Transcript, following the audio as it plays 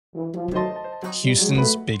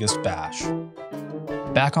Houston's biggest bash.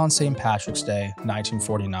 Back on St. Patrick's Day,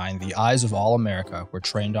 1949, the eyes of all America were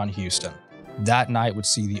trained on Houston. That night would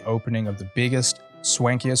see the opening of the biggest,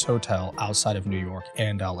 swankiest hotel outside of New York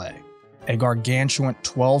and LA. A gargantuan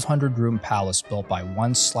 1,200-room palace built by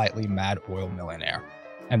one slightly mad oil millionaire,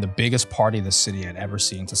 and the biggest party the city had ever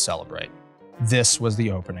seen to celebrate. This was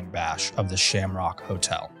the opening bash of the Shamrock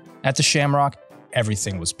Hotel. At the Shamrock,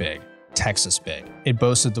 everything was big. Texas big. It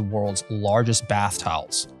boasted the world's largest bath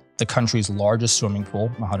towels, the country's largest swimming pool,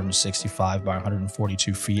 165 by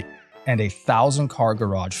 142 feet, and a 1,000-car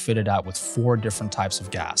garage fitted out with 4 different types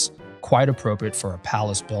of gas, quite appropriate for a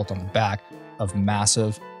palace built on the back of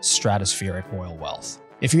massive, stratospheric oil wealth.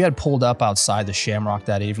 If you had pulled up outside the Shamrock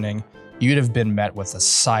that evening, you'd have been met with a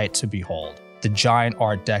sight to behold. The giant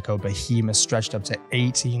Art Deco behemoth stretched up to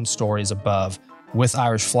 18 stories above, with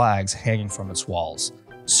Irish flags hanging from its walls,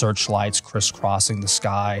 searchlights crisscrossing the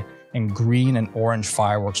sky, and green and orange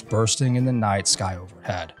fireworks bursting in the night sky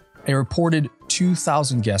overhead. A reported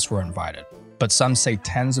 2,000 guests were invited, but some say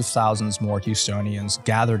tens of thousands more Houstonians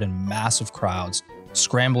gathered in massive crowds,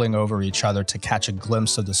 scrambling over each other to catch a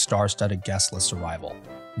glimpse of the star-studded guest list arrival.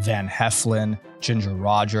 Van Heflin, Ginger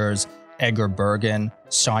Rogers, Edgar Bergen,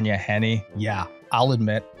 Sonia Henney. Yeah, I'll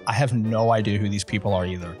admit, I have no idea who these people are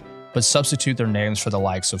either, but substitute their names for the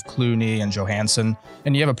likes of Clooney and Johansson,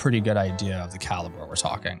 and you have a pretty good idea of the caliber we're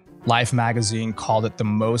talking. Life magazine called it the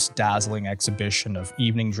most dazzling exhibition of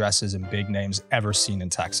evening dresses and big names ever seen in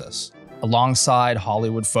Texas. Alongside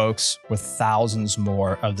Hollywood folks were thousands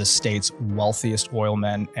more of the state's wealthiest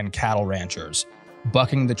oilmen and cattle ranchers,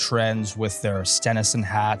 bucking the trends with their Stenison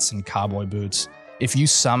hats and cowboy boots. If you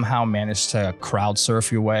somehow managed to crowd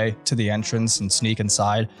surf your way to the entrance and sneak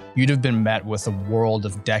inside, you'd have been met with a world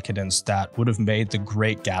of decadence that would have made the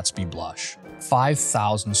Great Gatsby blush.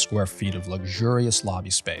 5,000 square feet of luxurious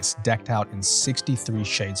lobby space decked out in 63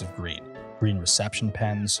 shades of green. Green reception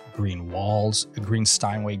pens, green walls, a green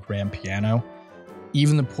Steinway grand piano.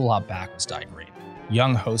 Even the pool out back was dyed green.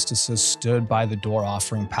 Young hostesses stood by the door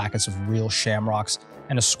offering packets of real shamrocks,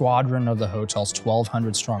 and a squadron of the hotel's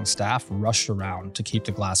 1,200-strong staff rushed around to keep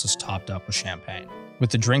the glasses topped up with champagne. With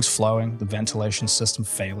the drinks flowing, the ventilation system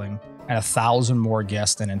failing, and 1,000 more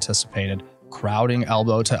guests than anticipated, crowding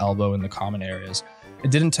elbow to elbow in the common areas,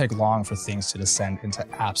 it didn't take long for things to descend into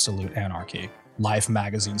absolute anarchy. Life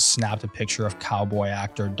magazine snapped a picture of cowboy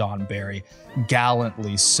actor Don Barry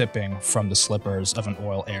gallantly sipping from the slippers of an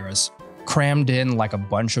oil heiress. Crammed in like a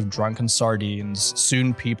bunch of drunken sardines,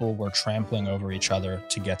 soon people were trampling over each other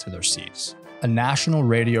to get to their seats. A national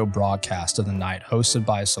radio broadcast of the night hosted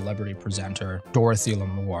by celebrity presenter Dorothy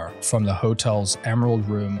Lamour from the hotel's Emerald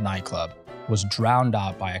Room nightclub was drowned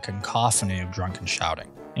out by a cacophony of drunken shouting.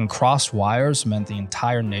 And crossed wires meant the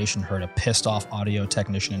entire nation heard a pissed-off audio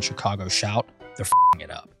technician in Chicago shout, "They're f***ing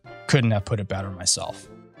it up." Couldn't have put it better myself.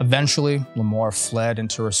 Eventually, Lamour fled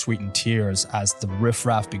into her suite in tears as the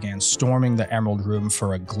riffraff began storming the Emerald Room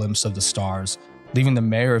for a glimpse of the stars, leaving the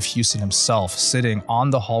mayor of Houston himself sitting on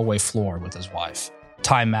the hallway floor with his wife.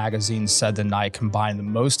 Time magazine said the night combined the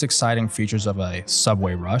most exciting features of a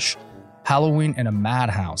subway rush, Halloween in a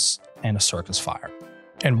madhouse, and a circus fire.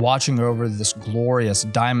 And watching over this glorious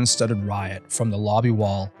diamond-studded riot from the lobby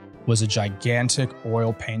wall was a gigantic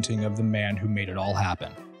oil painting of the man who made it all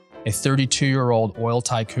happen. A 32-year-old oil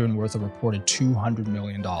tycoon worth a reported $200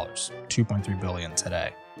 million, $2.3 billion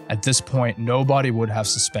today. At this point, nobody would have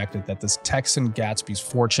suspected that this Texan Gatsby's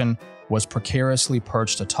fortune was precariously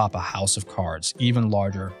perched atop a house of cards, even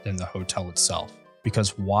larger than the hotel itself.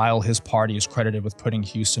 Because while his party is credited with putting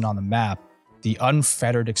Houston on the map, the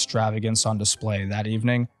unfettered extravagance on display that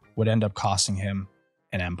evening would end up costing him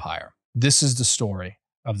an empire. This is the story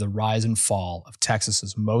of the rise and fall of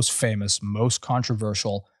Texas's most famous, most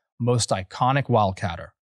controversial, most iconic wildcatter,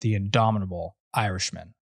 the indomitable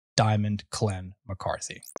Irishman, Diamond Glenn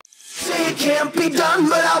McCarthy. Say it can't be done,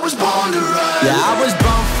 but I was born to run. Yeah, I was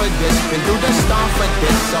born for this, been through the storm for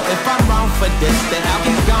this. So if I'm wrong for this, then I'll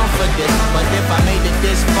be gone for this. But if I made it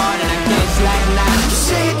this far, then I can't slack now. You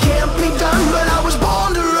say it can't be done, but I was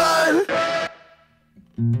born to run.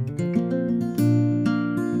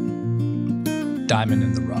 Diamond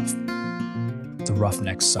in the rough, the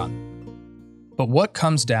roughneck son. But what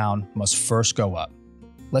comes down must first go up.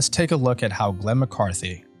 Let's take a look at how Glenn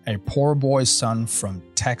McCarthy, a poor boy's son from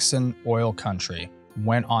Texan oil country,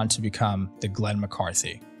 went on to become the Glenn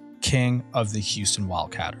McCarthy, king of the Houston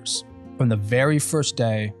Wildcatters. From the very first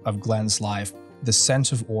day of Glenn's life, the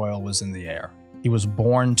scent of oil was in the air. He was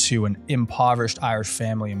born to an impoverished Irish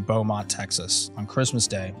family in Beaumont, Texas, on Christmas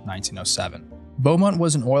Day, 1907. Beaumont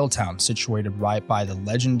was an oil town situated right by the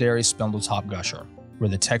legendary Spindletop Gusher. where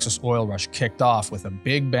the Texas oil rush kicked off with a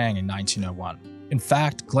big bang in 1901. In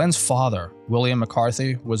fact, Glenn's father, William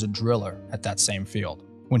McCarthy, was a driller at that same field.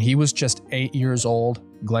 When he was just 8 years old,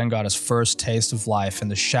 Glenn got his first taste of life in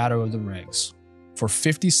the shadow of the rigs. For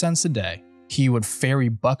 50 cents a day, he would ferry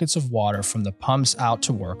buckets of water from the pumps out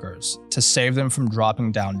to workers to save them from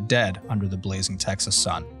dropping down dead under the blazing Texas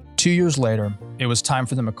sun. 2 years later, it was time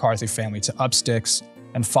for the McCarthy family to up sticks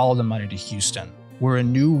and follow the money to Houston, where a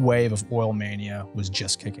new wave of oil mania was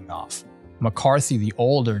just kicking off. McCarthy the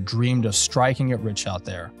older dreamed of striking it rich out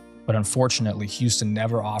there, but unfortunately Houston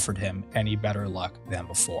never offered him any better luck than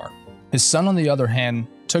before. His son, on the other hand,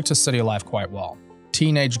 took to city life quite well.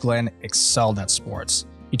 Teenage Glenn excelled at sports.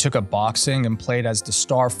 He took up boxing and played as the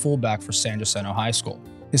star fullback for San Jacinto High School.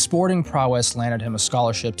 His sporting prowess landed him a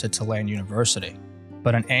scholarship to Tulane University,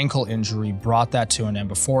 but an ankle injury brought that to an end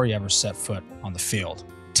before he ever set foot on the field.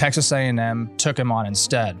 Texas A&M took him on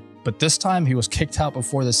instead, but this time he was kicked out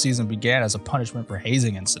before the season began as a punishment for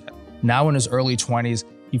hazing incident. Now in his early 20s,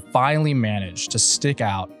 he finally managed to stick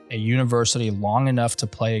out at university long enough to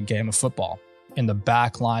play a game of football in the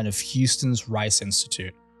back line of Houston's Rice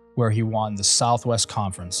Institute, where he won the Southwest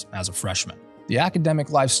Conference as a freshman. The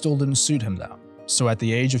academic life still didn't suit him though, so at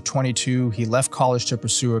the age of 22, he left college to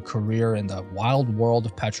pursue a career in the wild world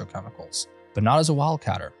of petrochemicals, but not as a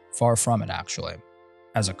wildcatter, far from it actually.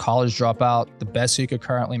 As a college dropout, the best he could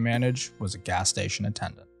currently manage was a gas station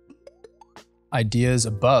attendant. Ideas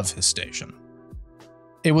above his station.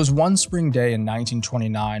 It was one spring day in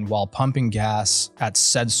 1929 while pumping gas at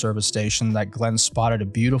said service station that Glenn spotted a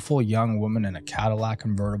beautiful young woman in a Cadillac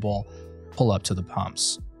convertible pull up to the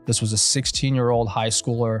pumps. This was a 16-year-old high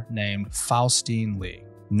schooler named Faustine Lee.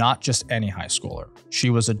 Not just any high schooler. She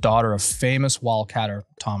was a daughter of famous wildcatter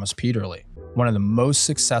Thomas Peterly, one of the most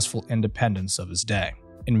successful independents of his day.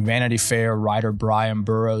 In Vanity Fair, writer Brian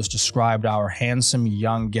Burroughs described our handsome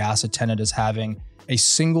young gas attendant as having a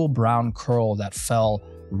single brown curl that fell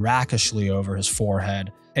rakishly over his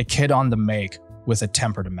forehead, a kid on the make with a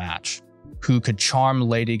temper to match, who could charm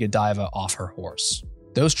Lady Godiva off her horse.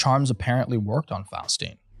 Those charms apparently worked on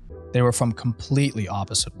Faustine. They were from completely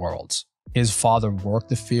opposite worlds. His father worked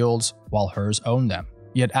the fields while hers owned them.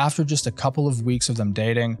 Yet after just a couple of weeks of them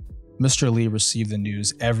dating, Mr. Lee received the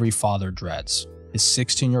news every father dreads. His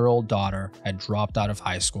 16-year-old daughter had dropped out of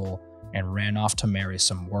high school and ran off to marry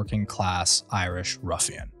some working-class Irish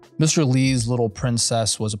ruffian. Mr. Lee's little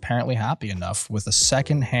princess was apparently happy enough with a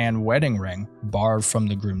second-hand wedding ring borrowed from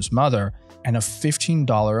the groom's mother and a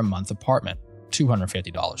 $15 a month apartment,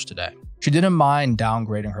 $250 today. She didn't mind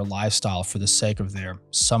downgrading her lifestyle for the sake of their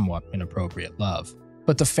somewhat inappropriate love.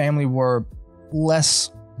 But the family were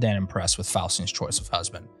less than impressed with Faustine's choice of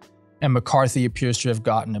husband, and McCarthy appears to have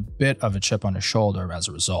gotten a bit of a chip on his shoulder as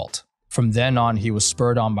a result. From then on, he was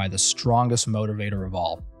spurred on by the strongest motivator of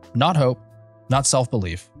all. Not hope, not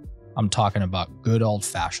self-belief. I'm talking about good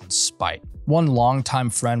old-fashioned spite. One longtime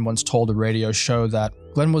friend once told a radio show that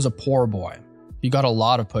Glenn was a poor boy. He got a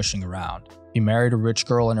lot of pushing around. He married a rich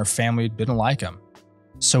girl and her family didn't like him.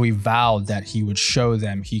 So he vowed that he would show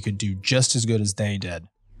them he could do just as good as they did,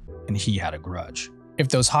 and he had a grudge. If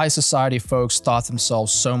those high society folks thought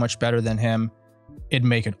themselves so much better than him, it'd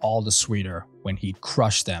make it all the sweeter when he'd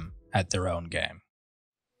crush them at their own game.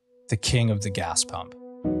 The king of the gas pump.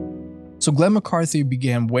 So Glenn McCarthy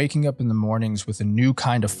began waking up in the mornings with a new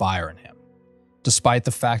kind of fire in him. Despite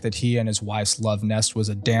the fact that he and his wife's love nest was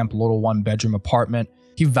a damp little one-bedroom apartment,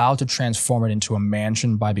 he vowed to transform it into a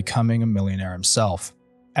mansion by becoming a millionaire himself.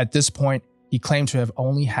 At this point, he claimed to have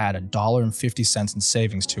only had $1.50 in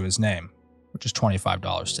savings to his name, which is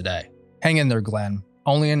 $25 today. Hang in there, Glenn.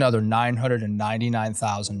 Only another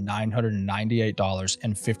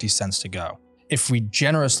 $999,998.50 to go. If we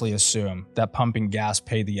generously assume that pumping gas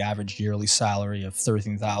paid the average yearly salary of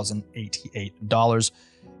 $13,088,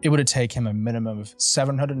 it would have taken him a minimum of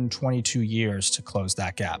 722 years to close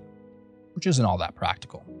that gap, which isn't all that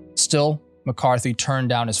practical. Still, McCarthy turned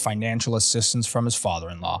down his financial assistance from his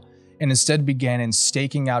father-in-law and instead began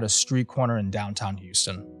staking out a street corner in downtown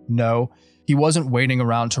Houston. No, he wasn't waiting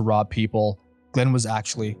around to rob people. Glenn was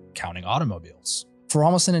actually counting automobiles. For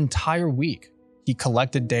almost an entire week, he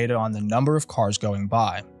collected data on the number of cars going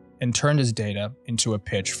by and turned his data into a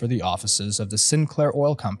pitch for the offices of the Sinclair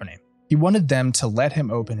Oil Company. He wanted them to let him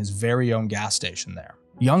open his very own gas station there.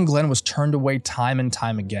 Young Glenn was turned away time and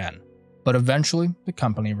time again, but eventually the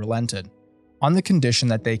company relented, on the condition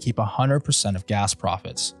that they keep 100% of gas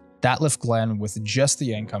profits. That left Glenn with just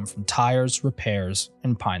the income from tires, repairs,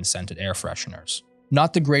 and pine-scented air fresheners.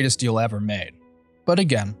 Not the greatest deal ever made. But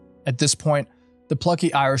again, at this point, the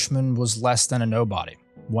plucky Irishman was less than a nobody.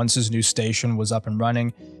 Once his new station was up and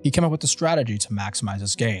running, he came up with a strategy to maximize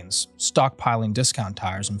his gains, stockpiling discount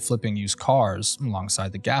tires and flipping used cars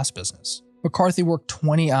alongside the gas business. McCarthy worked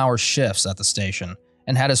 20-hour shifts at the station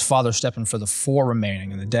and had his father step in for the 4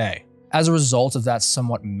 remaining in the day. As a result of that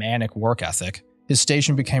somewhat manic work ethic, his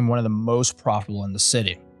station became one of the most profitable in the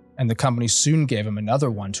city, and the company soon gave him another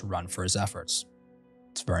one to run for his efforts.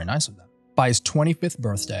 It's very nice of them. By his 25th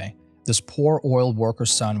birthday, this poor oil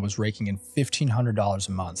worker's son was raking in $1,500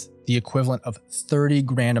 a month, the equivalent of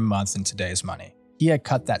 $30,000 a month in today's money. He had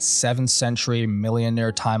cut that 7th century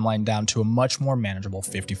millionaire timeline down to a much more manageable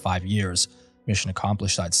 55 years. Mission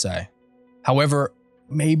accomplished, I'd say. However,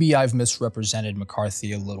 maybe I've misrepresented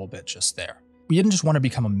McCarthy a little bit just there. He didn't just want to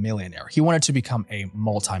become a millionaire, he wanted to become a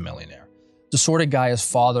multimillionaire. The sort of guy his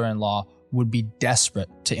father-in-law would be desperate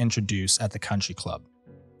to introduce at the country club.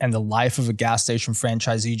 And the life of a gas station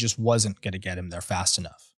franchisee just wasn't going to get him there fast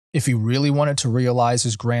enough. If he really wanted to realize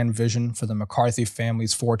his grand vision for the McCarthy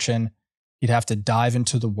family's fortune, he'd have to dive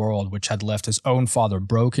into the world which had left his own father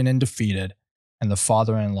broken and defeated, and the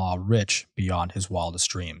father-in-law rich beyond his wildest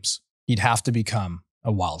dreams. He'd have to become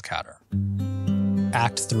a wildcatter.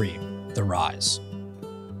 Act 3, The Rise.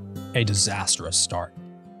 A disastrous start.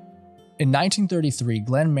 In 1933,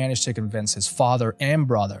 Glenn managed to convince his father and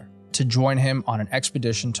brother to join him on an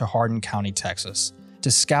expedition to Hardin County, Texas, to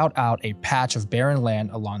scout out a patch of barren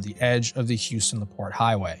land along the edge of the Houston-LaPorte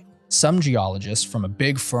Highway. Some geologists from a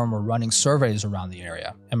big firm were running surveys around the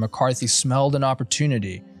area, and McCarthy smelled an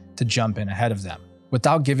opportunity to jump in ahead of them.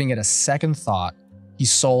 Without giving it a second thought, he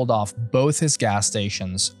sold off both his gas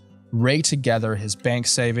stations, raked together his bank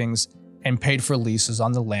savings, and paid for leases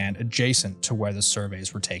on the land adjacent to where the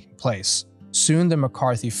surveys were taking place. Soon the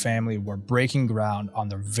McCarthy family were breaking ground on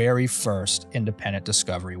their very first independent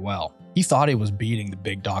discovery well. He thought he was beating the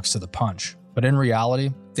big dogs to the punch, but in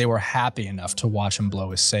reality, they were happy enough to watch him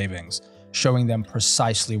blow his savings, showing them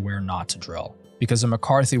precisely where not to drill. Because the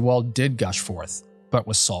McCarthy well did gush forth, but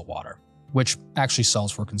with salt water, which actually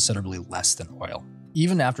sells for considerably less than oil.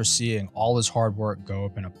 Even after seeing all his hard work go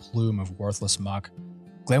up in a plume of worthless muck,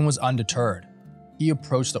 Glenn was undeterred. He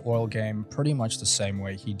approached the oil game pretty much the same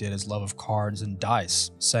way he did his love of cards and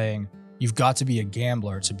dice, saying, "You've got to be a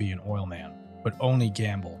gambler to be an oil man, but only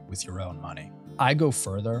gamble with your own money." I go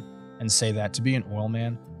further and say that to be an oil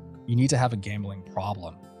man, you need to have a gambling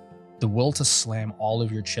problem. The will to slam all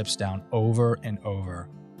of your chips down over and over,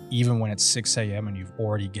 even when it's 6 a.m. and you've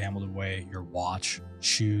already gambled away your watch,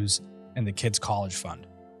 shoes, and the kids' college fund.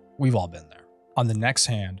 We've all been there. On the next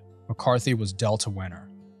hand, McCarthy was dealt a winner.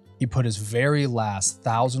 He put his very last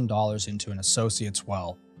 $1,000 into an associate's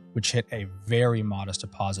well, which hit a very modest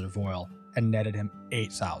deposit of oil and netted him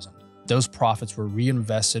 $8,000. Those profits were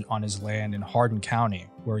reinvested on his land in Hardin County,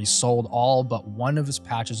 where he sold all but one of his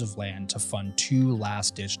patches of land to fund 2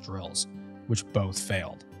 last-ditch drills, which both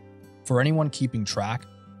failed. For anyone keeping track,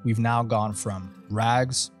 we've now gone from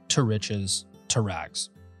rags to riches to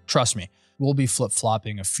rags. Trust me, we'll be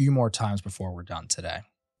flip-flopping a few more times before we're done today.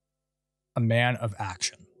 A man of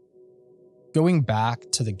action. Going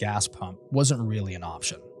back to the gas pump wasn't really an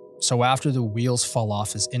option. So after the wheels fell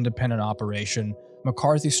off his independent operation,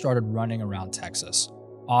 McCarthy started running around Texas,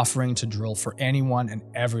 offering to drill for anyone and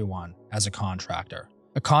everyone as a contractor.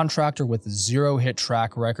 A contractor with a 0-hit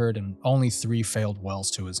track record and only 3 failed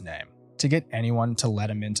wells to his name. To get anyone to let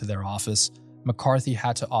him into their office, McCarthy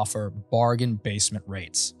had to offer bargain basement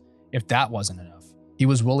rates. If that wasn't enough, he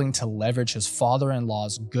was willing to leverage his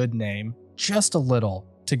father-in-law's good name just a little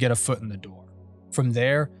to get a foot in the door. From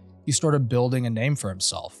there, he started building a name for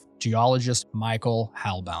himself. Geologist Michael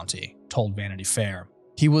Halbounty told Vanity Fair.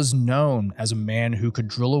 He was known as a man who could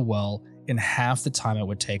drill a well in half the time it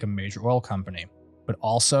would take a major oil company, but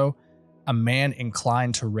also a man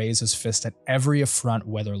inclined to raise his fist at every affront,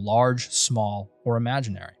 whether large, small, or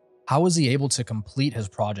imaginary. How was he able to complete his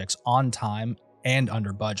projects on time and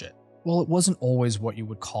under budget? Well, it wasn't always what you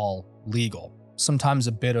would call legal. Sometimes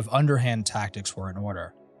a bit of underhand tactics were in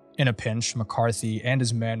order. In a pinch, McCarthy and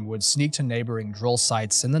his men would sneak to neighboring drill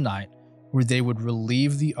sites in the night, where they would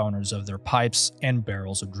relieve the owners of their pipes and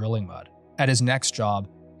barrels of drilling mud. At his next job,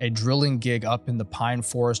 a drilling gig up in the pine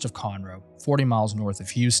forest of Conroe, 40 miles north of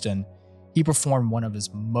Houston, he performed one of his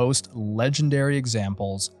most legendary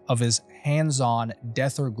examples of his hands-on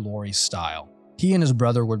death or glory style. He and his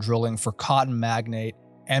brother were drilling for cotton magnate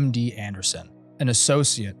M.D. Anderson, an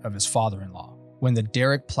associate of his father-in-law, when the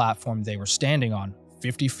derrick platform they were standing on,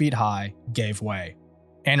 50 feet high, gave way.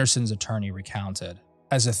 Anderson's attorney recounted.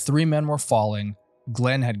 As the 3 men were falling,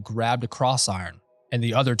 Glenn had grabbed a cross iron, and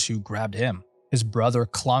the other 2 grabbed him. His brother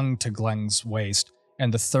clung to Glenn's waist,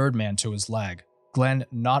 and the 3rd man to his leg. Glenn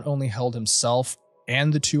not only held himself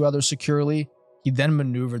and the 2 others securely, he then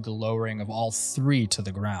maneuvered the lowering of all 3 to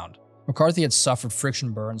the ground. McCarthy had suffered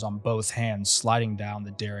friction burns on both hands sliding down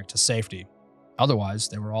the derrick to safety. Otherwise,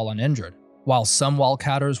 they were all uninjured. While some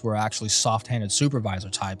Wildcatters were actually soft-handed supervisor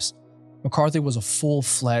types, McCarthy was a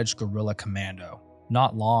full-fledged guerrilla commando.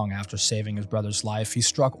 Not long after saving his brother's life, he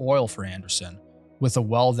struck oil for Anderson, with a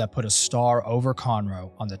well that put a star over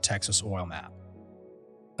Conroe on the Texas oil map.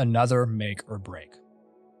 Another make or break.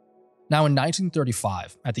 Now in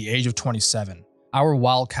 1935, at the age of 27, our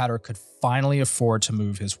Wildcatter could finally afford to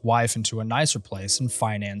move his wife into a nicer place and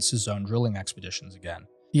finance his own drilling expeditions again.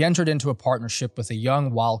 He entered into a partnership with a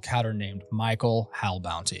young Wildcatter named Michael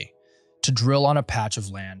Halbounty to drill on a patch of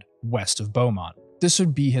land west of Beaumont. This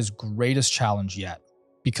would be his greatest challenge yet,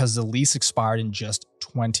 because the lease expired in just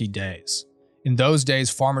 20 days. In those days,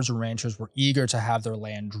 farmers and ranchers were eager to have their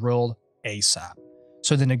land drilled ASAP,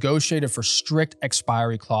 so they negotiated for strict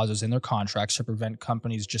expiry clauses in their contracts to prevent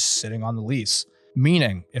companies just sitting on the lease.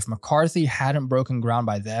 Meaning, if McCarthy hadn't broken ground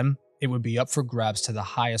by then, it would be up for grabs to the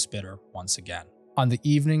highest bidder once again. On the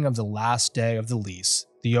evening of the last day of the lease,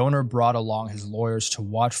 the owner brought along his lawyers to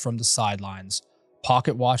watch from the sidelines,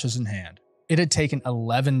 pocket watches in hand. It had taken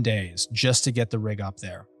 11 days just to get the rig up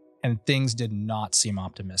there, and things did not seem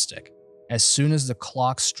optimistic. As soon as the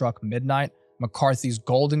clock struck midnight, McCarthy's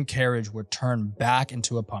golden carriage would turn back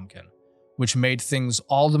into a pumpkin, which made things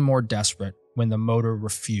all the more desperate when the motor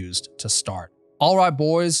refused to start. "All right,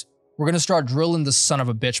 boys, we're going to start drilling this son of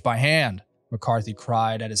a bitch by hand," McCarthy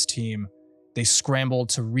cried at his team. They scrambled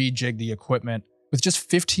to rejig the equipment. With just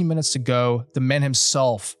 15 minutes to go, the man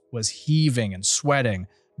himself was heaving and sweating,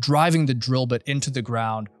 driving the drill bit into the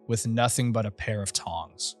ground with nothing but a pair of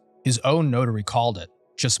tongs. His own notary called it.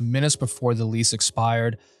 Just minutes before the lease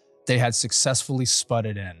expired, they had successfully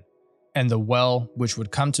spudded in, and the well, which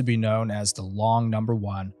would come to be known as the Long Number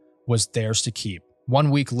 1, was theirs to keep.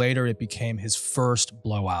 1 week later, it became his first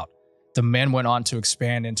blowout. The man went on to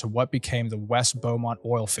expand into what became the West Beaumont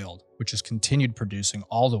oil field, which has continued producing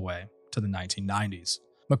all the way to the 1990s.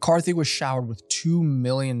 McCarthy was showered with $2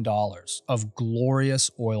 million of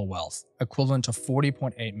glorious oil wealth, equivalent to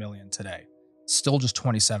 $40.8 million today, still just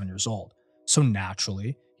 27 years old. So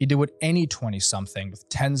naturally, he did what any 20-something with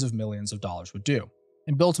tens of millions of dollars would do,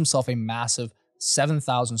 and built himself a massive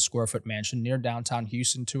 7,000 square foot mansion near downtown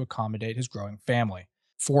Houston to accommodate his growing family.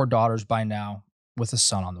 4 daughters by now, with a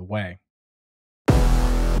son on the way.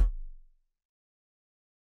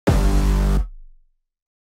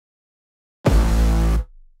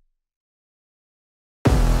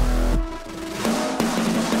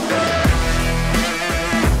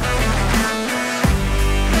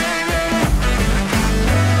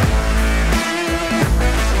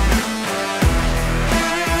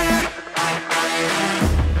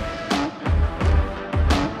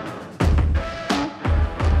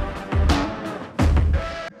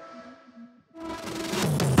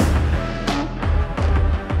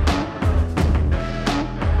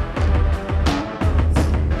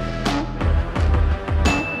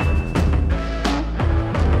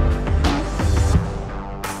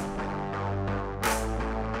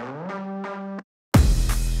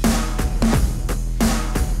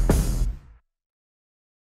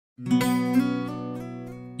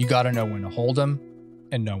 You gotta know when to hold them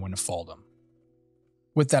and know when to fold them.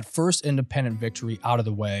 With that first independent victory out of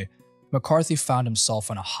the way, McCarthy found himself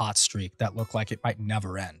on a hot streak that looked like it might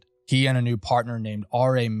never end. He and a new partner named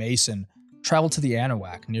R.A. Mason traveled to the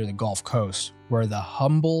Anahuac near the Gulf Coast, where the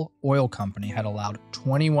Humble Oil Company had allowed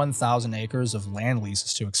 21,000 acres of land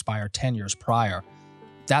leases to expire 10 years prior.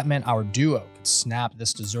 That meant our duo could snap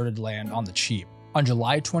this deserted land on the cheap. On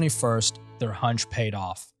July 21st, their hunch paid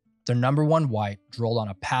off. Their number 1 white drilled on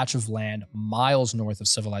a patch of land miles north of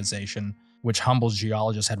civilization, which Humble's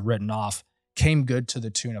geologists had written off, came good to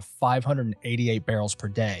the tune of 588 barrels per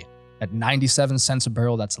day. At 97 cents a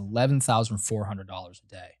barrel, that's $11,400 a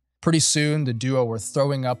day. Pretty soon, the duo were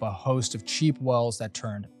throwing up a host of cheap wells that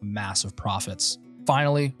turned massive profits.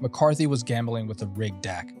 Finally, McCarthy was gambling with a rigged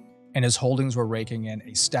deck, and his holdings were raking in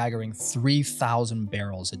a staggering 3,000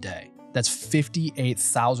 barrels a day. That's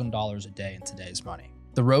 $58,000 a day in today's money.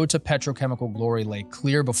 The road to petrochemical glory lay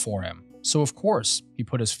clear before him, so of course, he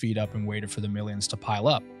put his feet up and waited for the millions to pile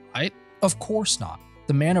up, right? Of course not.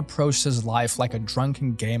 The man approached his life like a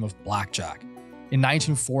drunken game of blackjack. In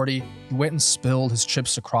 1940, he went and spilled his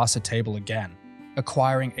chips across the table again,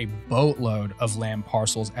 acquiring a boatload of land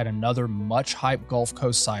parcels at another much-hyped Gulf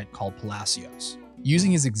Coast site called Palacios.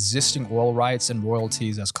 Using his existing oil rights and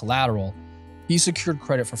royalties as collateral, he secured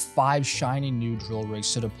credit for 5 shiny new drill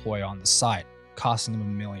rigs to deploy on the site, costing him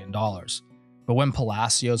 $1 million. But when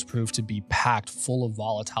Palacios proved to be packed full of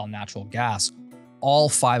volatile natural gas, all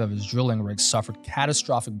 5 of his drilling rigs suffered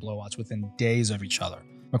catastrophic blowouts within days of each other.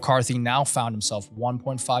 McCarthy now found himself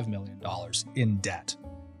 $1.5 million in debt.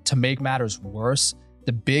 To make matters worse,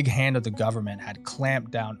 the big hand of the government had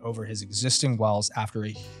clamped down over his existing wells after a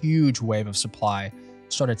huge wave of supply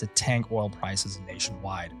started to tank oil prices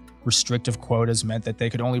nationwide. Restrictive quotas meant that they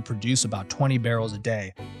could only produce about 20 barrels a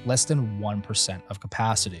day, less than 1% of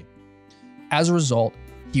capacity. As a result,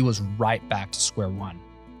 he was right back to square one,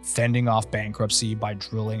 fending off bankruptcy by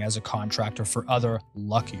drilling as a contractor for other,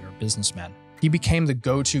 luckier businessmen. He became the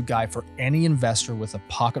go-to guy for any investor with a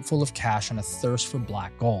pocket full of cash and a thirst for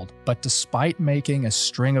black gold. But despite making a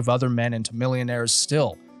string of other men into millionaires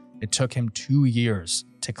still, it took him 2 years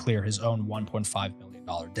to clear his own $1.5 million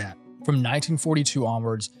debt. From 1942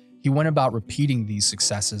 onwards, he went about repeating these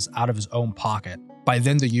successes out of his own pocket. By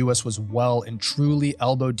then, the US was well and truly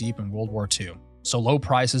elbow deep in World War II, so low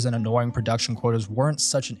prices and annoying production quotas weren't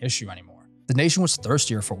such an issue anymore. The nation was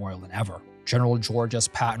thirstier for oil than ever. General George S.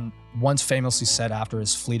 Patton once famously said after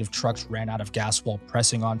his fleet of trucks ran out of gas while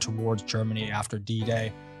pressing on towards Germany after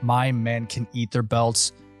D-Day, "My men can eat their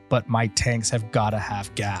belts, but my tanks have gotta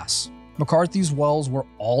have gas." McCarthy's wells were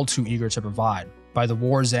all too eager to provide. By the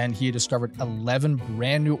war's end, he had discovered 11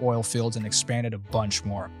 brand new oil fields and expanded a bunch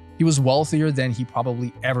more. He was wealthier than he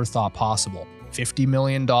probably ever thought possible. $50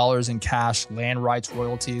 million in cash, land rights,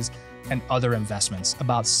 royalties, and other investments,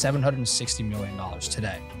 about $760 million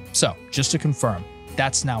today. So, just to confirm,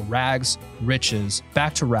 that's now rags, riches,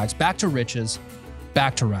 back to rags, back to riches,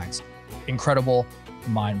 back to rags. Incredible,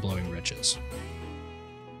 mind-blowing riches.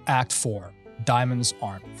 Act 4, Diamonds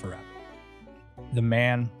Aren't Forever. The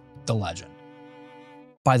man, the legend.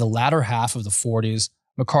 By the latter half of the 40s,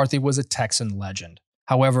 McCarthy was a Texan legend.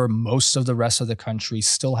 However, most of the rest of the country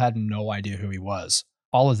still had no idea who he was.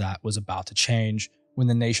 All of that was about to change when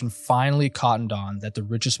the nation finally cottoned on that the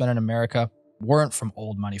richest men in America weren't from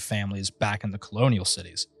old money families back in the colonial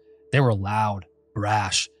cities. They were loud,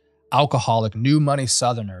 brash, alcoholic, new money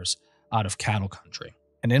Southerners out of cattle country.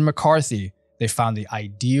 And in McCarthy, they found the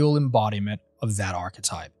ideal embodiment of that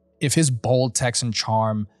archetype. If his bold Texan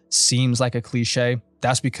charm seems like a cliche,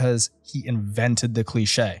 that's because he invented the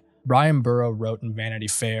cliche. Brian Burrow wrote in Vanity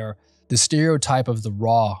Fair, "The stereotype of the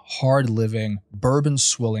raw, hard-living,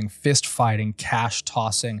 bourbon-swilling, fist-fighting,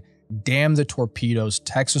 cash-tossing, damn the torpedoes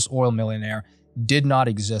Texas oil millionaire did not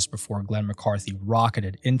exist before Glenn McCarthy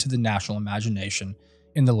rocketed into the national imagination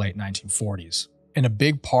in the late 1940s. And a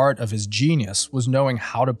big part of his genius was knowing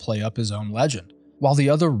how to play up his own legend. While the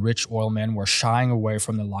other rich oil men were shying away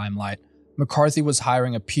from the limelight, McCarthy was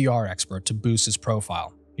hiring a PR expert to boost his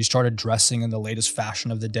profile. He started dressing in the latest fashion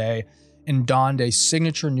of the day and donned a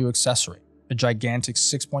signature new accessory, a gigantic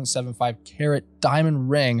 6.75 carat diamond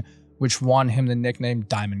ring, which won him the nickname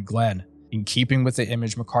Diamond Glenn. In keeping with the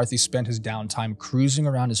image, McCarthy spent his downtime cruising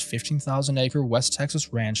around his 15,000-acre West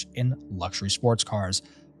Texas ranch in luxury sports cars,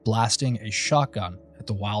 blasting a shotgun at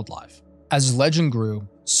the wildlife. As his legend grew,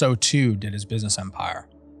 so too did his business empire.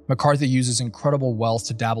 McCarthy used his incredible wealth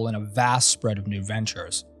to dabble in a vast spread of new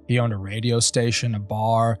ventures. He owned a radio station, a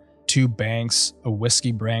bar, 2 banks, a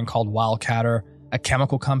whiskey brand called Wildcatter, a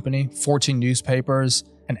chemical company, 14 newspapers,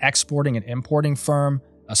 an exporting and importing firm,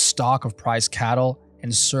 a stock of prize cattle,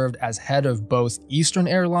 and served as head of both Eastern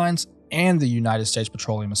Airlines and the United States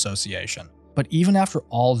Petroleum Association. But even after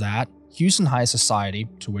all that, Houston high society,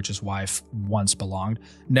 to which his wife once belonged,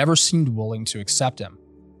 never seemed willing to accept him.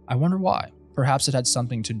 I wonder why. Perhaps it had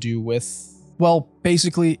something to do with, well,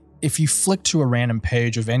 basically, if you flick to a random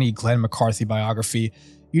page of any Glenn McCarthy biography,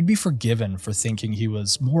 you'd be forgiven for thinking he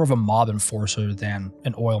was more of a mob enforcer than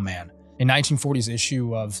an oil man. A 1940s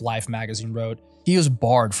issue of Life magazine wrote, "He is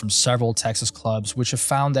barred from several Texas clubs which have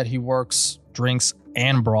found that he works, drinks,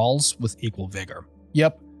 and brawls with equal vigor."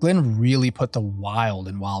 Yep, Glenn really put the wild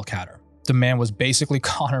in Wildcatter. The man was basically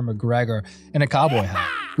Conor McGregor in a cowboy hat,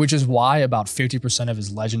 which is why about 50% of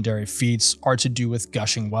his legendary feats are to do with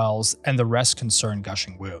gushing wells and the rest concern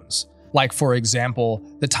gushing wounds. Like, for example,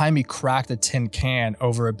 the time he cracked a tin can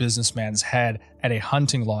over a businessman's head at a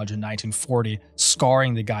hunting lodge in 1940,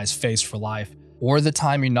 scarring the guy's face for life, or the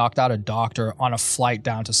time he knocked out a doctor on a flight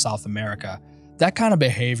down to South America. That kind of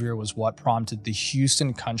behavior was what prompted the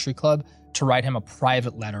Houston Country Club to write him a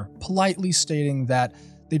private letter, politely stating that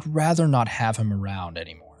they'd rather not have him around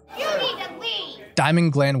anymore. You need to leave!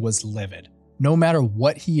 Diamond Glenn was livid. No matter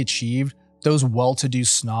what he achieved, those well-to-do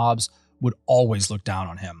snobs would always look down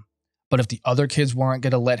on him. But if the other kids weren't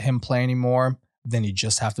going to let him play anymore, then he'd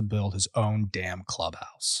just have to build his own damn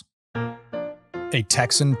clubhouse. A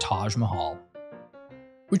Texan Taj Mahal.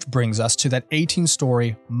 Which brings us to that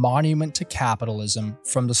 18-story monument to capitalism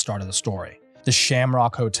from the start of the story, the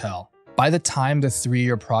Shamrock Hotel. By the time the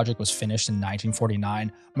 3-year project was finished in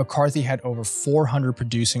 1949, McCarthy had over 400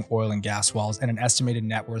 producing oil and gas wells and an estimated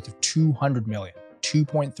net worth of $200 million,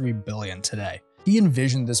 $2.3 billion today. He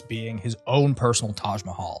envisioned this being his own personal Taj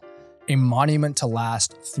Mahal, a monument to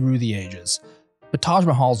last through the ages. But Taj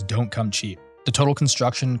Mahals don't come cheap. The total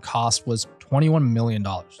construction cost was $21 million.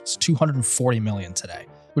 It's $240 million today,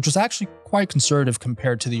 which was actually quite conservative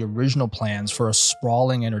compared to the original plans for a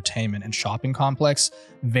sprawling entertainment and shopping complex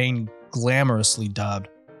Vane glamorously dubbed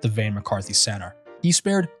the Vane McCarthy Center. He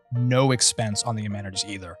spared no expense on the amenities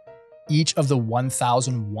either. Each of the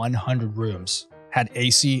 1,100 rooms had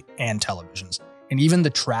AC and televisions, and even the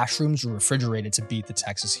trash rooms were refrigerated to beat the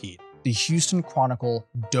Texas heat. The Houston Chronicle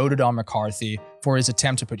doted on McCarthy for his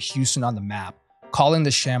attempt to put Houston on the map, calling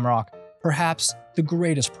the Shamrock perhaps the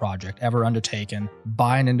greatest project ever undertaken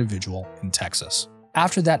by an individual in Texas.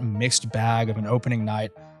 After that mixed bag of an opening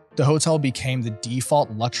night, the hotel became the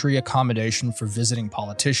default luxury accommodation for visiting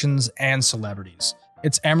politicians and celebrities.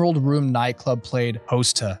 Its Emerald Room nightclub played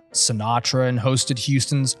host to Sinatra and hosted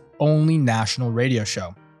Houston's only national radio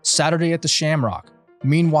show, Saturday at the Shamrock.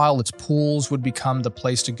 Meanwhile, its pools would become the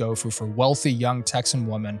place to go for wealthy young Texan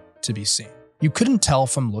women to be seen. You couldn't tell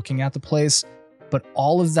from looking at the place, but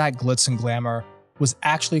all of that glitz and glamour was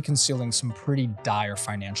actually concealing some pretty dire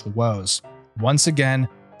financial woes. Once again,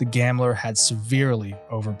 the gambler had severely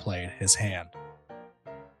overplayed his hand.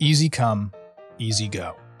 Easy come, easy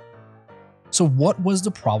go. So what was the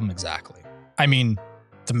problem exactly? I mean,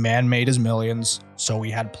 the man made his millions, so he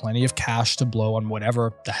had plenty of cash to blow on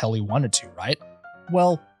whatever the hell he wanted to, right?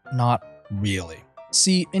 Well, not really.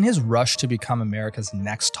 See, in his rush to become America's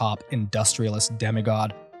next top industrialist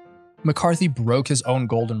demigod, McCarthy broke his own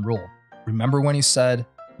golden rule. Remember when he said,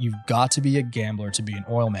 "You've got to be a gambler to be an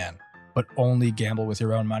oil man, but only gamble with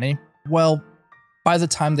your own money"? Well, by the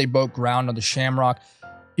time they broke ground on the Shamrock,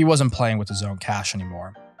 he wasn't playing with his own cash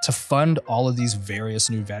anymore. To fund all of these various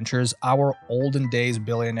new ventures, our olden days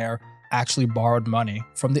billionaire actually borrowed money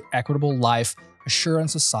from the Equitable Life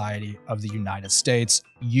Assurance Society of the United States,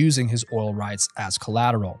 using his oil rights as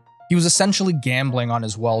collateral. He was essentially gambling on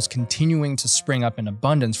his wells continuing to spring up in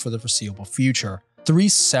abundance for the foreseeable future. 3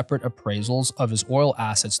 separate appraisals of his oil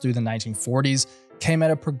assets through the 1940s came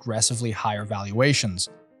at a progressively higher valuations,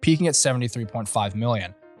 peaking at $73.5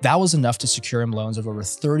 million. That was enough to secure him loans of over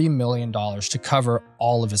 $30 million to cover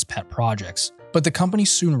all of his pet projects. But the company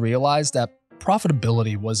soon realized that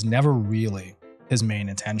profitability was never really his main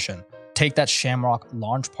intention. Take that Shamrock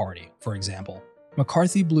launch party, for example.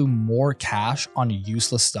 McCarthy blew more cash on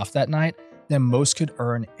useless stuff that night than most could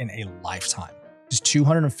earn in a lifetime. His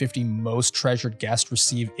 250 most treasured guests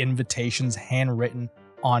received invitations handwritten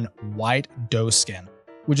on white doeskin,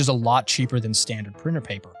 which is a lot cheaper than standard printer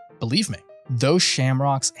paper. Believe me, those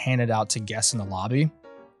Shamrocks handed out to guests in the lobby,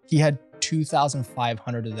 he had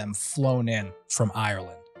 2,500 of them flown in from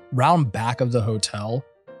Ireland. Round back of the hotel,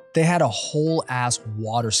 they had a whole ass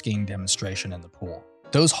water skiing demonstration in the pool.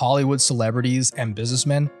 Those Hollywood celebrities and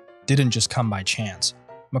businessmen didn't just come by chance.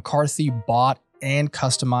 McCarthy bought and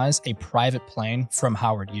customized a private plane from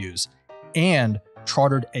Howard Hughes and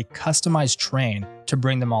chartered a customized train to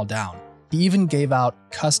bring them all down. He even gave out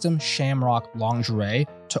custom Shamrock lingerie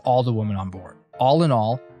to all the women on board. All in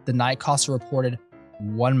all, the night cost a reported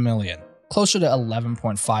 $1 million, closer to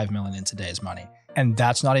 $11.5 million in today's money. And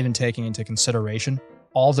that's not even taking into consideration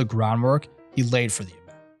all the groundwork he laid for the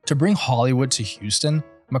event. To bring Hollywood to Houston,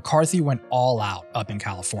 McCarthy went all out up in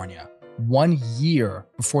California. 1 year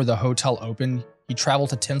before the hotel opened, he traveled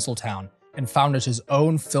to Tinseltown and founded his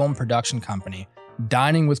own film production company,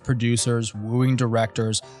 dining with producers, wooing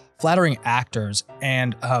directors, flattering actors,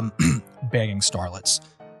 and banging starlets.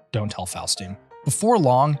 Don't tell Faustine. Before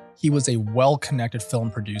long, he was a well-connected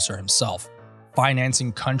film producer himself,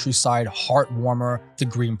 financing countryside heartwarmer The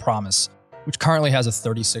Green Promise, which currently has a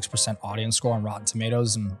 36% audience score on Rotten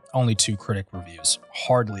Tomatoes and only 2 critic reviews.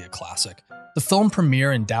 Hardly a classic. The film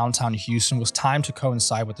premiere in downtown Houston was timed to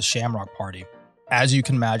coincide with the Shamrock Party. As you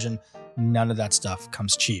can imagine, none of that stuff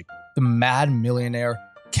comes cheap. The mad millionaire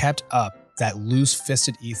kept up that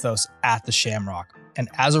loose-fisted ethos at the Shamrock, and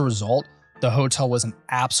as a result, the hotel was an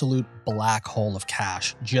absolute black hole of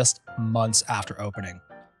cash just months after opening.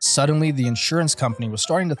 Suddenly, the insurance company was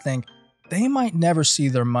starting to think they might never see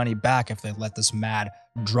their money back if they let this mad,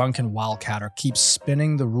 drunken wildcatter keep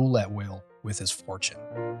spinning the roulette wheel with his fortune.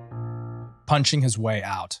 Punching his way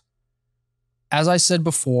out. As I said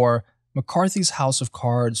before, McCarthy's house of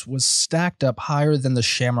cards was stacked up higher than the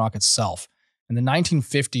Shamrock itself, and the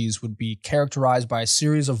 1950s would be characterized by a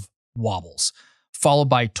series of wobbles, followed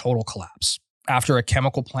by total collapse. After a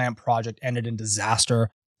chemical plant project ended in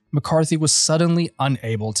disaster, McCarthy was suddenly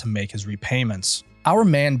unable to make his repayments. Our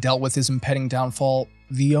man dealt with his impending downfall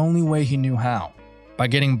the only way he knew how, by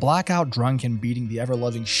getting blackout drunk and beating the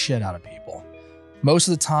ever-loving shit out of people. Most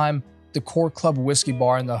of the time, the Court Club whiskey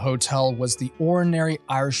bar in the hotel was the ordinary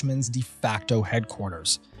Irishman's de facto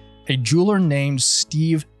headquarters. A jeweler named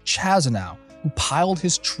Steve Chazanow, who piled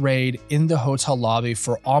his trade in the hotel lobby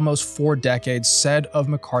for almost 4 decades, said of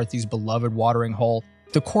McCarthy's beloved watering hole,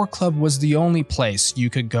 "The Court Club was the only place you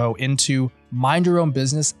could go into, mind your own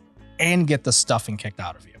business, and get the stuffing kicked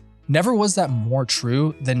out of you." Never was that more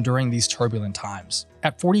true than during these turbulent times.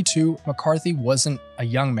 At 42, McCarthy wasn't a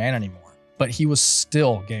young man anymore, but he was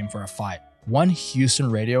still game for a fight. One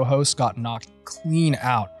Houston radio host got knocked clean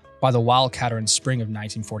out by the Wildcatter in spring of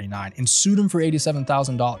 1949 and sued him for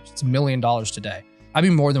 $87,000. It's $1 million today. I'd be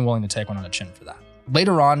more than willing to take one on the chin for that.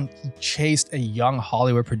 Later on, he chased a young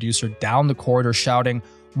Hollywood producer down the corridor shouting,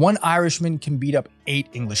 "One Irishman can beat up 8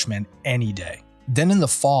 Englishmen any day." Then in the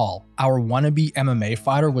fall, our wannabe MMA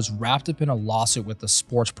fighter was wrapped up in a lawsuit with the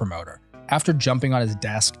sports promoter after jumping on his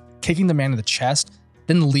desk, kicking the man in the chest,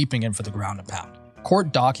 then leaping in for the ground and pound.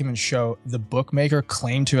 Court documents show the bookmaker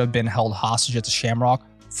claimed to have been held hostage at the Shamrock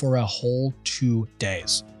for a whole 2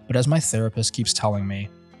 days. But as my therapist keeps telling me,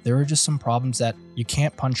 there are just some problems that you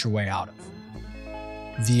can't punch your way out of.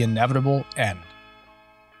 The inevitable end.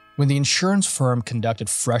 When the insurance firm conducted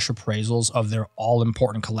fresh appraisals of their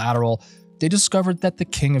all-important collateral, they discovered that the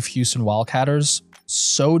king of Houston Wildcatters,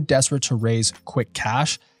 so desperate to raise quick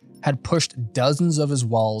cash, had pushed dozens of his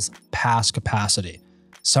wells past capacity.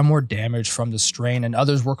 Some were damaged from the strain and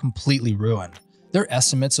others were completely ruined. Their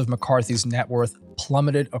estimates of McCarthy's net worth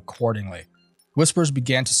plummeted accordingly. Whispers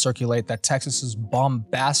began to circulate that Texas's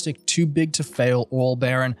bombastic, too-big-to-fail oil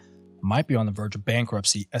baron might be on the verge of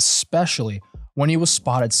bankruptcy, especially when he was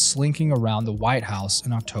spotted slinking around the White House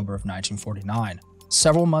in October of 1949.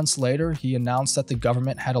 Several months later, he announced that the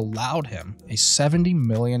government had allowed him a $70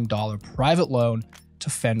 million private loan to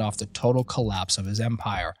fend off the total collapse of his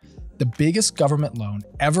empire, the biggest government loan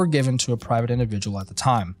ever given to a private individual at the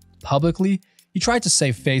time. Publicly, he tried to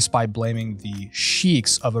save face by blaming the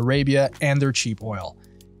sheiks of Arabia and their cheap oil,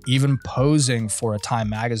 even posing for a Time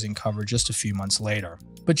magazine cover just a few months later.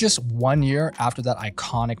 But just 1 year after that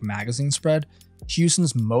iconic magazine spread,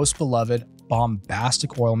 Houston's most beloved,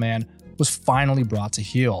 bombastic oil man was finally brought to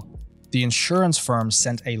heel. The insurance firm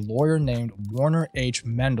sent a lawyer named Warner H.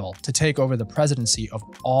 Mendel to take over the presidency of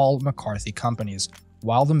all McCarthy companies,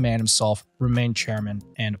 while the man himself remained chairman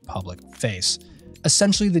and public face.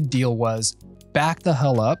 Essentially, the deal was, back the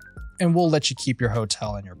hell up, and we'll let you keep your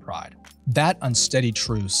hotel and your pride. That unsteady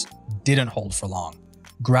truce didn't hold for long.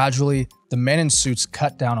 Gradually, the men in suits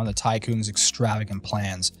cut down on the tycoon's extravagant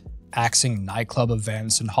plans, axing nightclub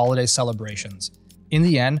events and holiday celebrations. In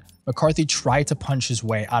the end, McCarthy tried to punch his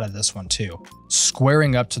way out of this one too,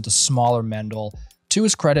 squaring up to the smaller Mendel. To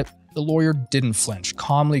his credit, the lawyer didn't flinch.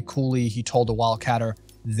 Calmly, coolly, he told the Wildcatter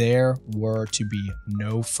there were to be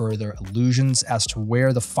no further illusions as to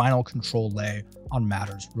where the final control lay on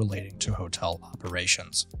matters relating to hotel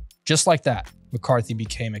operations. Just like that, McCarthy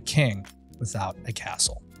became a king without a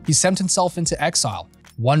castle. He sent himself into exile,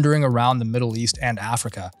 wandering around the Middle East and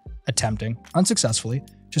Africa, attempting, unsuccessfully,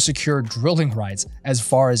 to secure drilling rights as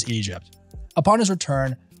far as Egypt. Upon his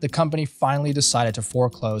return, the company finally decided to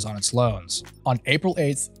foreclose on its loans. On April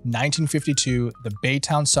 8, 1952, the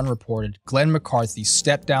Baytown Sun reported Glenn McCarthy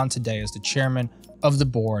stepped down today as the chairman of the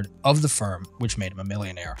board of the firm, which made him a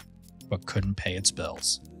millionaire, but couldn't pay its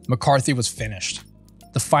bills. McCarthy was finished.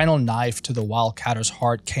 The final knife to the Wildcatter's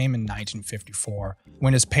heart came in 1954,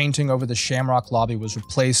 when his painting over the Shamrock lobby was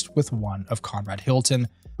replaced with one of Conrad Hilton,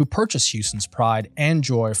 who purchased Houston's pride and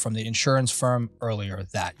joy from the insurance firm earlier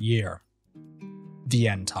that year. The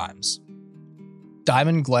end times.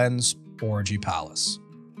 Diamond Glen's Orgy Palace.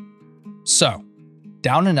 So,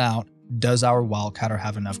 down and out, does our Wildcatter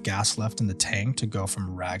have enough gas left in the tank to go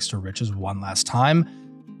from rags to riches one last time?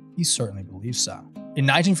 He certainly believes so. In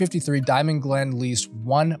 1953, Diamond Glen leased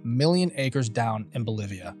 1 million acres down in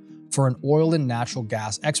Bolivia for an oil and natural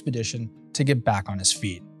gas expedition to get back on his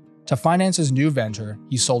feet. To finance his new venture,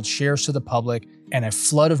 he sold shares to the public, and a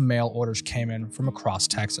flood of mail orders came in from across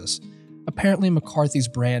Texas. Apparently, McCarthy's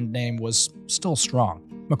brand name was still strong.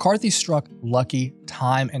 McCarthy struck lucky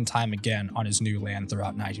time and time again on his new land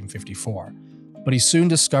throughout 1954, but he soon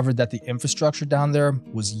discovered that the infrastructure down there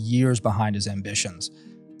was years behind his ambitions.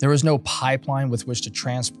 There was no pipeline with which to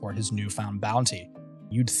transport his newfound bounty.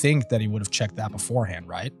 You'd think that he would have checked that beforehand,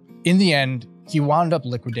 right? In the end, he wound up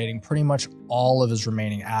liquidating pretty much all of his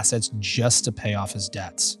remaining assets just to pay off his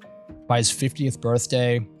debts. By his 50th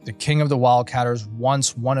birthday, the king of the Wildcatters,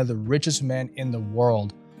 once one of the richest men in the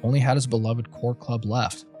world, only had his beloved Court Club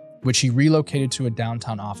left, which he relocated to a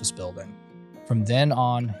downtown office building. From then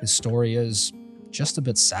on, his story is just a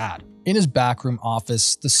bit sad. In his backroom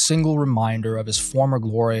office, the single reminder of his former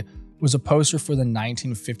glory was a poster for the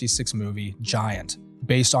 1956 movie Giant,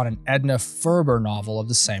 based on an Edna Ferber novel of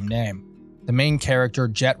the same name. The main character,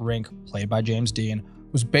 Jet Rink, played by James Dean,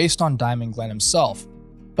 was based on Diamond Glenn himself,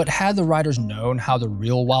 but had the writers known how the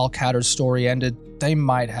real Wildcatters story ended, they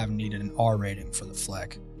might have needed an R rating for the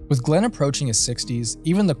flick. With Glenn approaching his 60s,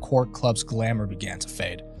 even the Court Club's glamour began to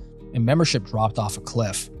fade, and membership dropped off a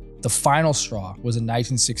cliff. The final straw was in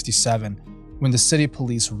 1967 when the city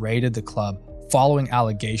police raided the club following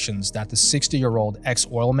allegations that the 60-year-old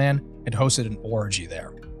ex-oilman had hosted an orgy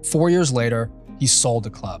there. 4 years later, he sold the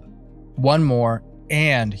club. One more,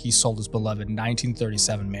 and he sold his beloved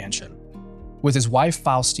 1937 mansion. With his wife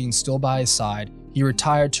Faustine still by his side, he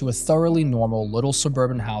retired to a thoroughly normal little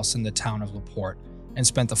suburban house in the town of LaPorte and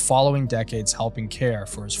spent the following decades helping care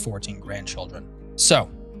for his 14 grandchildren. So,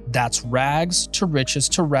 that's rags to riches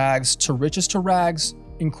to rags to riches to rags,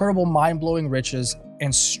 incredible mind-blowing riches,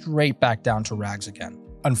 and straight back down to rags again.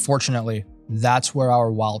 Unfortunately, that's where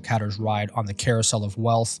our Wildcatters ride on the carousel of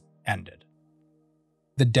wealth ended.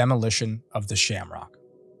 The demolition of the Shamrock.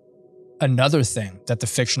 Another thing that the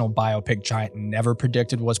fictional biopic giant never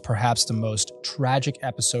predicted was perhaps the most tragic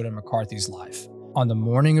episode in McCarthy's life. On the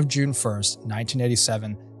morning of June 1st,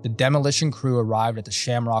 1987, the demolition crew arrived at the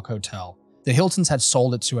Shamrock Hotel. The Hiltons had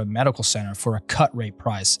sold it to a medical center for a cut-rate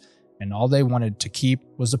price, and all they wanted to keep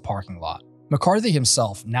was the parking lot. McCarthy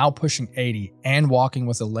himself, now pushing 80 and walking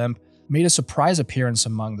with a limp, made a surprise appearance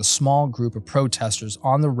among the small group of protesters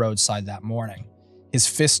on the roadside that morning. His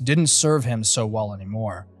fists didn't serve him so well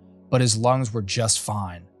anymore, but his lungs were just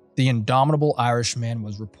fine. The indomitable Irishman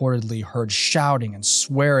was reportedly heard shouting and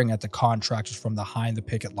swearing at the contractors from behind the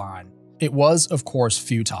picket line. It was, of course,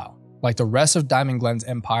 futile. Like the rest of Diamond Glenn's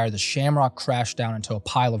empire, the Shamrock crashed down into a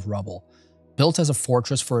pile of rubble. Built as a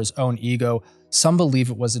fortress for his own ego, some believe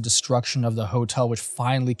it was the destruction of the hotel which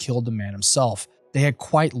finally killed the man himself. They had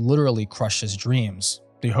quite literally crushed his dreams.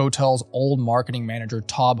 The hotel's old marketing manager,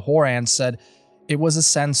 Tob Horan, said it was a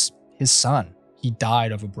sense his son. He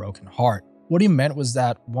died of a broken heart. What he meant was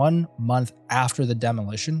that 1 month after the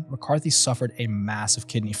demolition, McCarthy suffered a massive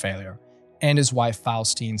kidney failure, and his wife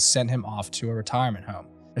Faustine sent him off to a retirement home.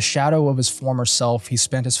 A shadow of his former self, he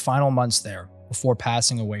spent his final months there before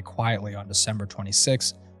passing away quietly on December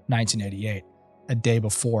 26, 1988, a day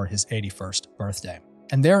before his 81st birthday.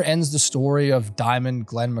 And there ends the story of Diamond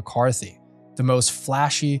Glenn McCarthy, the most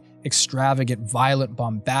flashy, extravagant, violent,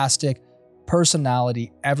 bombastic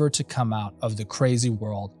personality ever to come out of the crazy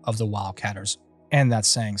world of the Wildcatters. And that's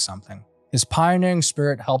saying something. His pioneering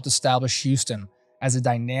spirit helped establish Houston as a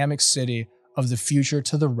dynamic city of the future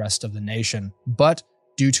to the rest of the nation. But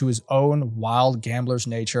due to his own wild gambler's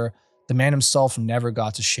nature, the man himself never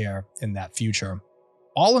got to share in that future.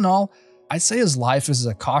 All in all, I'd say his life is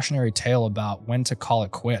a cautionary tale about when to call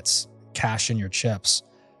it quits, cash in your chips.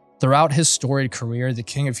 Throughout his storied career, the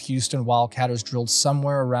King of Houston Wildcatters drilled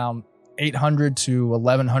somewhere around 800 to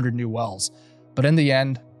 1,100 new wells, but in the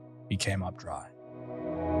end, he came up dry.